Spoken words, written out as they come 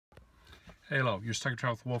Hello, you're stuck in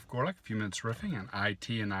trouble with Wolf Gorlick. A few minutes riffing on IT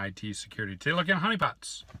and IT security. Today, looking at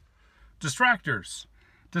honeypots, distractors,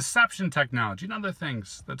 deception technology, and other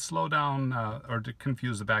things that slow down or to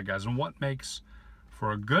confuse the bad guys, and what makes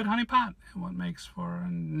for a good honeypot and what makes for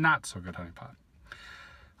a not so good honeypot.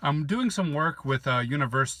 I'm doing some work with a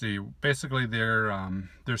university, basically their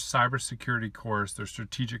cybersecurity course, their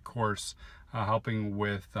strategic course, helping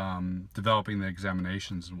with developing the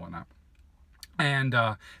examinations and whatnot. And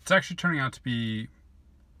it's actually turning out to be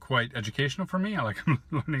quite educational for me. I like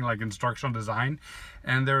learning like instructional design,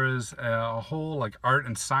 and there is a whole like art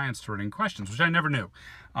and science to writing questions, which I never knew.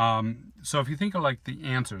 So if you think of like the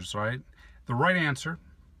answers, right? The right answer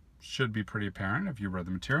should be pretty apparent if you read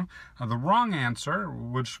the material. The wrong answer,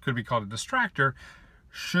 which could be called a distractor,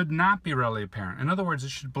 should not be readily apparent. In other words, it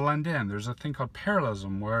should blend in. There's a thing called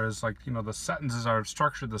parallelism, whereas like, you know, the sentences are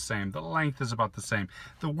structured the same, the length is about the same,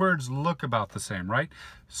 the words look about the same, right?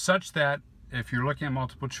 Such that if you're looking at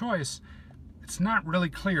multiple choice, it's not really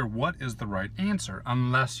clear what is the right answer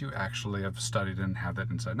unless you actually have studied and have that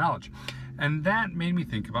inside knowledge. And that made me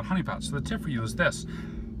think about honeypots. So the tip for you is this: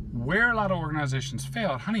 where a lot of organizations fail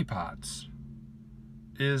at honeypots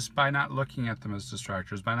is by not looking at them as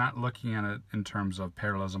distractors, by not looking at it in terms of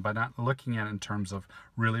parallelism, by not looking at it in terms of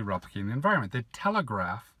really replicating the environment. They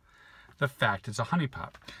telegraph the fact it's a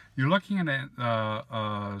honeypot. You're looking at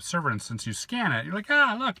a server instance, you scan it, you're like,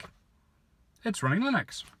 ah, look, it's running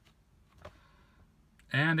Linux.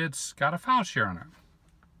 And it's got a file share on it,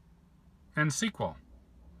 and SQL,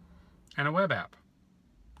 and a web app,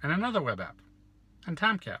 and another web app, and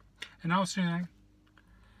Tomcat. And all of a sudden,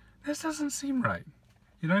 this doesn't seem right.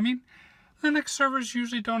 You know what I mean? Linux servers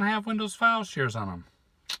usually don't have Windows file shares on them.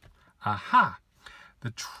 Aha!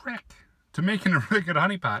 The trick to making a really good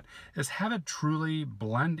honeypot is have it truly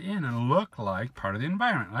blend in and look like part of the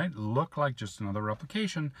environment, right? Look like just another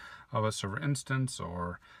replication of a server instance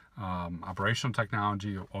or operational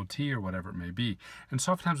technology or OT or whatever it may be. And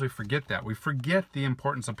so oftentimes we forget that. We forget the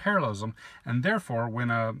importance of parallelism, and therefore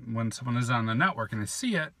when someone is on the network and they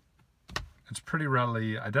see it, it's pretty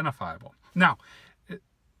readily identifiable. Now,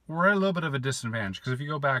 we're at a little bit of a disadvantage because if you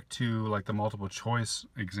go back to like the multiple choice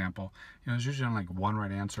example, you know, there's usually only like one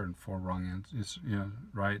right answer and 4 wrong answers, you know,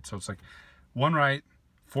 right? So it's like 1 right,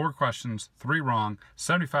 4 questions, 3 wrong,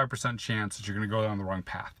 75% chance that you're going to go down the wrong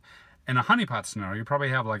path. In a honeypot scenario, you probably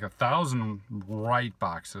have like 1,000 right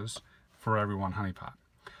boxes for every one honeypot.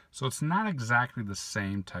 So it's not exactly the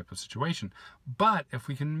same type of situation. But if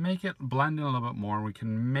we can make it blend in a little bit more, we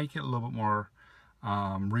can make it a little bit more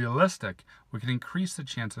realistic, we can increase the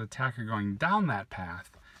chance of the attacker going down that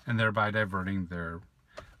path and thereby diverting their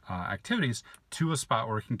activities to a spot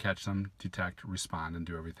where we can catch them, detect, respond, and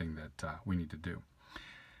do everything that we need to do.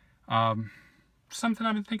 Something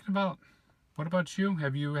I've been thinking about. What about you?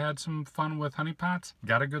 Have you had some fun with honeypots?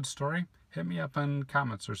 Got a good story? Hit me up in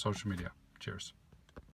comments or social media. Cheers.